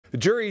The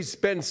jury's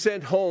been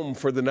sent home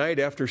for the night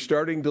after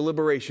starting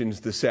deliberations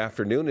this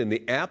afternoon in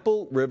the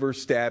Apple River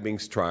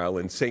stabbings trial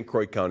in St.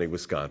 Croix County,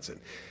 Wisconsin.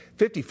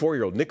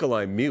 54-year-old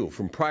Nicolae Miu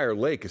from Prior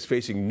Lake is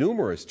facing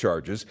numerous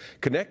charges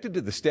connected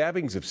to the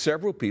stabbings of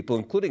several people,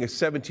 including a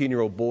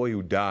 17-year-old boy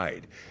who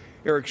died.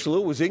 Eric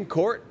Schlu was in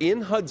court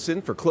in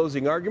Hudson for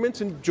closing arguments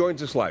and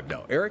joins us live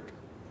now. Eric?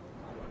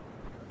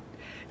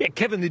 Yeah,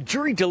 Kevin, the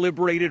jury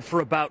deliberated for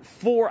about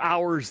 4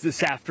 hours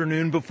this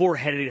afternoon before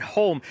headed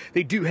home.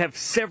 They do have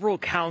several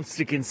counts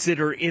to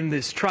consider in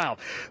this trial.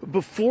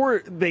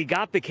 Before they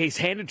got the case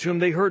handed to them,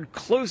 they heard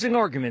closing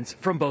arguments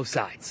from both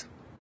sides.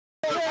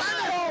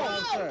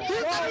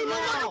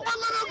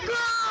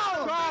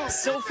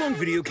 Cell phone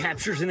video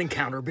captures an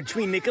encounter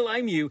between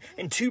Nicolae Miu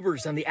and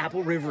tubers on the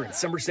Apple River in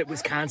Somerset,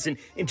 Wisconsin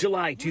in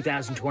July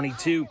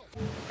 2022.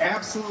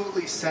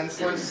 Absolutely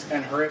senseless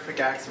and horrific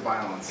acts of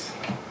violence.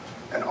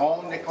 And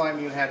all Nicolae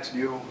Miu had to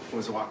do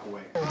was walk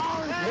away.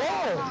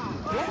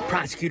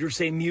 Prosecutors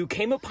say Miu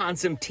came upon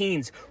some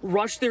teens,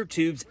 rushed their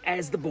tubes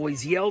as the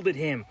boys yelled at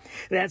him.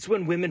 That's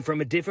when women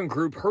from a different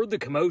group heard the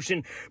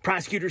commotion.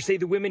 Prosecutors say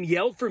the women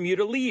yelled for Miu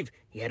to leave.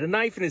 He had a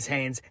knife in his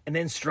hands and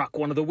then struck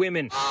one of the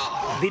women.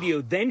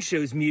 Video then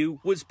shows Miu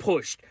was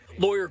pushed.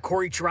 Lawyer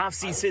Corey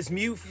Charofsky says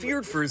Miu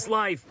feared for his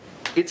life.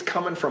 It's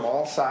coming from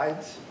all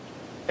sides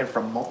and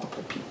from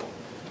multiple people.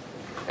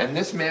 And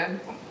this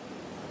man,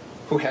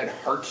 who had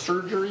heart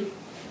surgery,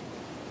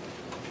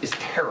 is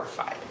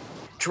terrified.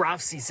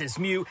 Charofsky says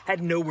Miu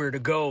had nowhere to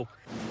go.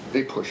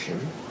 They push him,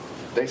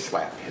 they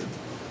slap him,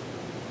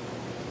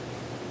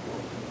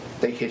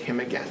 they hit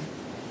him again,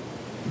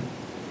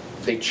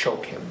 they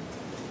choke him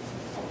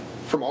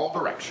from all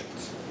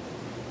directions.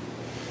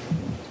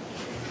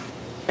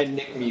 And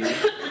Nick Miu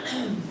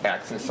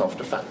acts in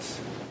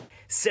self-defense.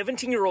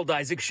 17-year-old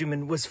Isaac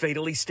Schuman was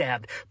fatally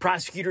stabbed.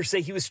 Prosecutors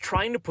say he was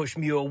trying to push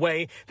Miu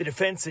away. The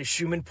defense says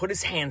Schuman put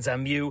his hands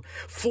on Miu.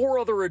 4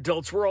 other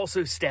adults were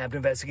also stabbed,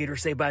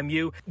 investigators say, by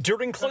Miu.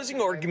 During closing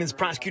arguments,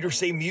 prosecutors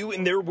say Miu,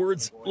 in their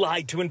words,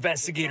 lied to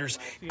investigators,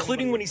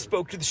 including when he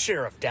spoke to the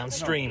sheriff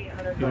downstream.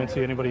 You didn't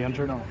see anybody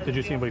injured? No. Did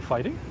you see anybody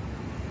fighting?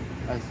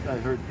 I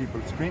heard people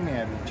screaming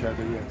at each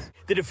other, yes.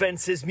 The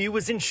defense says Miu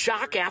was in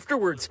shock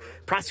afterwards.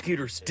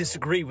 Prosecutors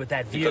disagree with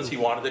that view. Because he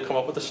wanted to come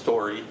up with a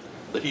story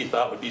that he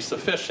thought would be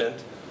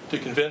sufficient to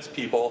convince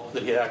people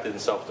that he acted in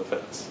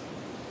self-defense.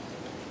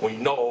 We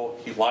know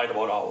he lied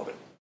about all of it.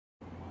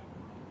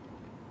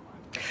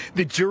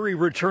 The jury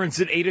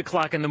returns at 8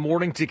 o'clock in the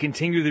morning to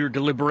continue their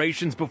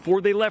deliberations.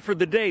 Before they left for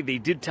the day, they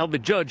did tell the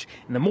judge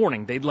in the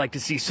morning they'd like to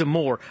see some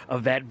more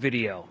of that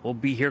video. We'll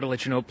be here to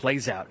let you know it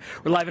plays out.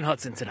 We're live in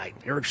Hudson tonight.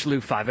 Eric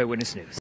Schlu, 5 Eyewitness News.